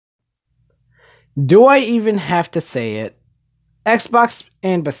Do I even have to say it? Xbox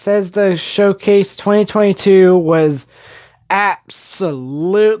and Bethesda Showcase 2022 was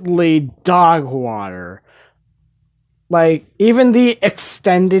absolutely dog water. Like, even the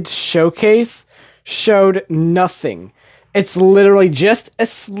extended showcase showed nothing. It's literally just a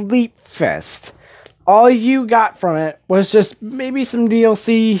sleep fest. All you got from it was just maybe some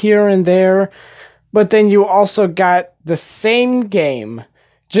DLC here and there, but then you also got the same game,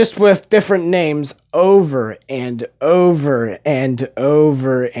 just with different names over and over and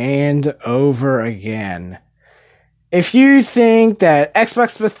over and over again. If you think that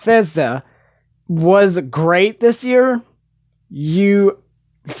Xbox Bethesda was great this year, you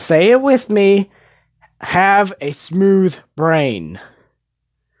say it with me, have a smooth brain.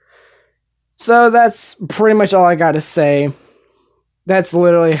 So that's pretty much all I gotta say. That's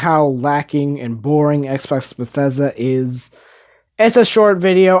literally how lacking and boring Xbox Bethesda is. It's a short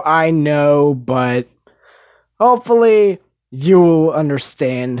video, I know, but hopefully you'll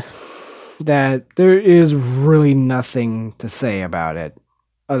understand that there is really nothing to say about it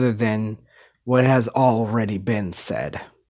other than what has already been said.